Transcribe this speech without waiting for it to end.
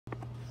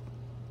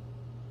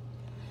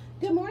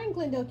Good morning,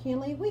 Glendale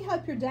Kinley. We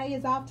hope your day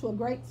is off to a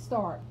great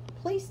start.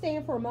 Please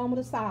stand for a moment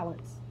of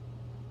silence.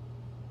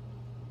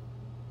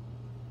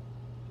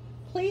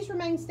 Please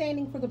remain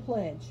standing for the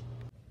pledge.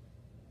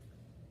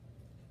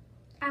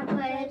 I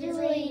pledge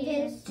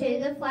allegiance to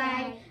the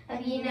flag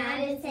of the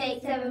United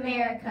States of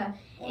America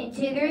and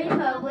to the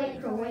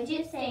republic for which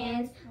it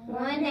stands,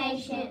 one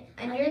nation,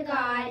 under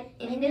God,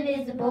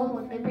 indivisible,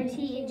 with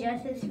liberty and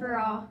justice for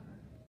all.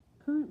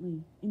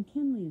 Currently, in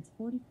Kinley it's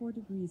 44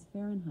 degrees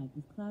Fahrenheit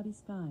with cloudy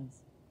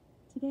skies.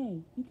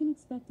 Today, you can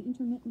expect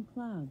intermittent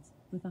clouds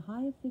with a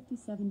high of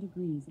 57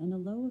 degrees and a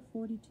low of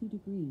 42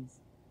 degrees.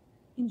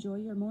 Enjoy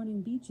your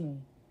morning, BJ.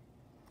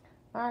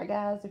 Alright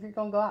guys, if you're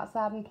going to go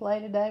outside and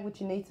play today,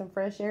 but you need some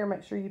fresh air,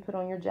 make sure you put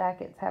on your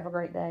jackets. Have a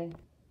great day.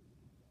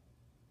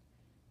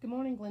 Good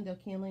morning, Glendale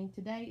Kinley.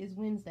 Today is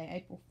Wednesday,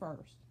 April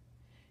 1st.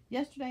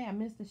 Yesterday I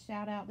missed a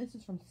shout out. This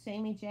is from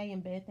Sammy J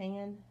and Beth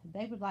Ann.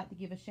 They would like to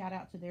give a shout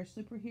out to their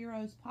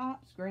superheroes,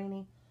 Pops,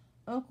 Granny,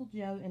 Uncle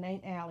Joe, and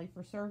Aunt Allie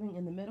for serving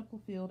in the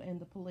medical field and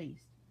the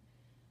police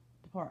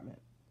department.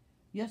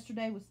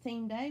 Yesterday was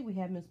team day. We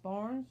had Miss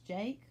Barnes,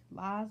 Jake,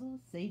 Liza,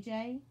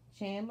 CJ,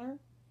 Chandler,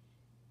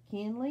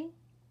 Kinley,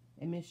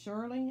 and Miss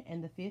Shirley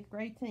and the 5th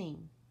grade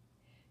team.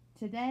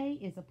 Today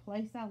is a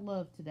place I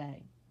love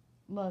today.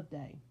 Love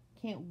Day.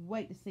 Can't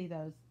wait to see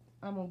those.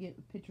 I'm going to get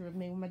a picture of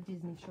me with my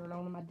Disney shirt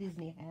on and my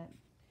Disney hat.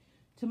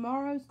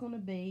 Tomorrow's going to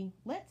be,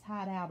 let's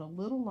hide out a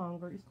little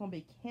longer. It's going to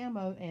be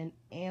Camo and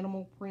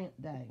Animal Print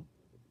Day.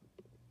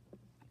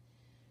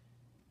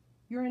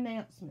 Your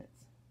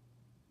announcements.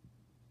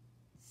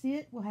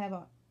 SIT will have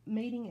a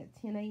meeting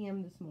at 10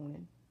 a.m. this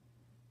morning.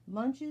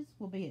 Lunches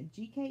will be at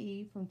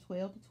GKE from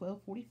 12 to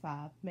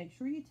 12:45. Make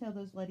sure you tell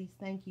those ladies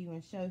thank you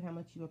and show how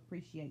much you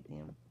appreciate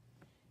them.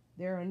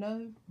 There are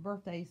no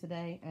birthdays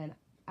today, and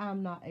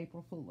I'm not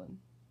April Fooling.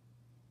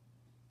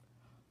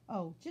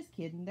 Oh, just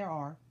kidding, there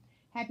are.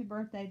 Happy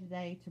birthday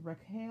today to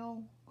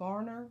Raquel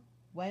Garner,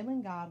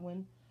 Waylon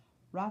Godwin,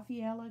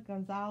 Rafaela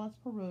Gonzalez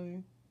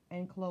Peru,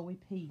 and Chloe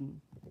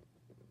Peden.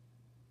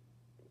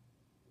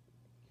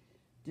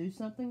 Do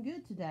something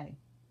good today.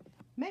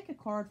 Make a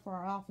card for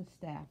our office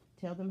staff.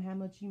 Tell them how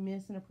much you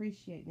miss and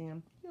appreciate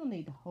them. You'll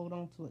need to hold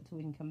on to it till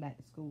we can come back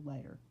to school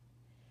later.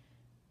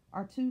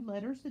 Our 2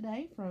 letters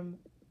today from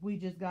We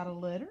Just Got a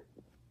Letter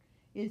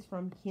is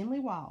from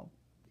Kinley Wall.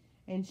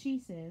 And she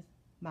says,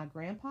 my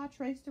grandpa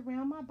traced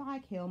around my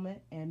bike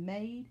helmet and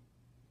made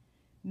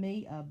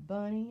me a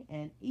bunny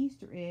and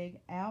Easter egg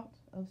out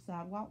of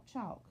sidewalk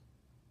chalk.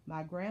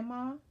 My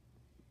grandma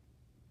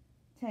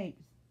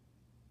taped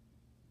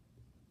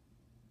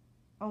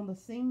on the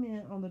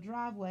cement on the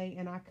driveway,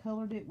 and I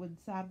colored it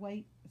with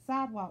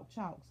sidewalk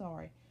chalk,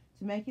 to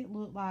make it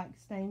look like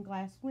stained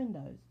glass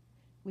windows.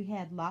 We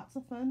had lots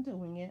of fun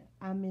doing it.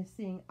 I miss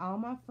seeing all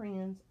my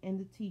friends and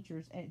the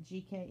teachers at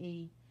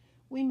GKE.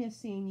 We miss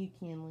seeing you,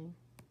 Kinley,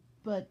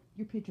 but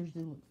your pictures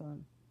do look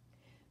fun.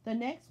 The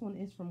next one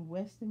is from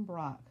Weston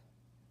Brock.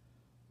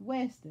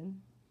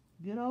 Weston,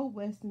 good old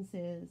Weston,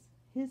 says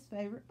his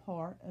favorite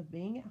part of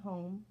being at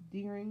home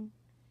during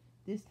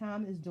this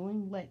time is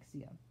doing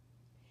Lexia.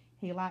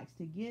 He likes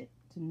to get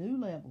to new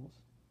levels,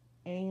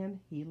 and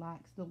he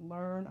likes to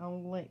learn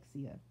on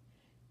Lexia.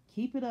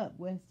 Keep it up,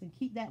 Weston.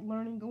 Keep that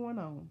learning going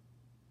on.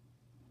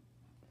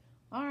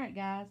 All right,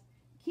 guys.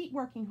 Keep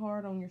working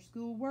hard on your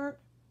schoolwork.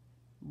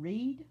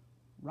 Read,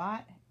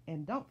 write,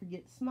 and don't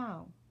forget to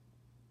smile.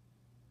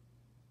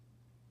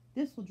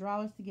 This will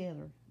draw us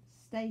together.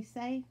 Stay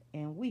safe,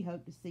 and we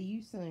hope to see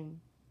you soon.